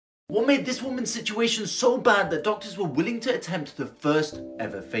What made this woman's situation so bad that doctors were willing to attempt the first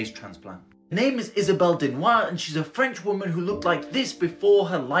ever face transplant. Her name is Isabelle Denoir, and she's a French woman who looked like this before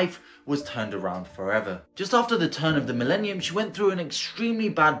her life was turned around forever. Just after the turn of the millennium, she went through an extremely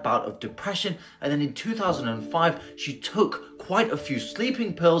bad bout of depression, and then in 2005 she took quite a few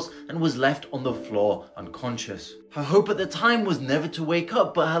sleeping pills and was left on the floor unconscious. Her hope at the time was never to wake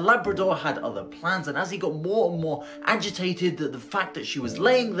up, but her Labrador had other plans, and as he got more and more agitated at the fact that she was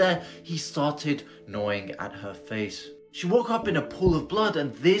laying there, he started gnawing at her face. She woke up in a pool of blood,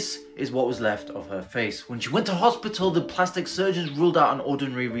 and this is what was left of her face. When she went to hospital, the plastic surgeons ruled out an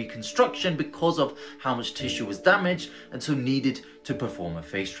ordinary reconstruction because of how much tissue was damaged, and so needed to perform a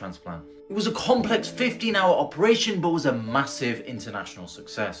face transplant. It was a complex 15-hour operation, but was a massive international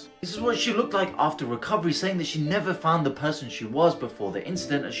success. This is what she looked like after recovery, saying that she never found the person she was before the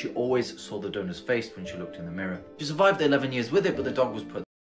incident, as she always saw the donor's face when she looked in the mirror. She survived 11 years with it, but the dog was put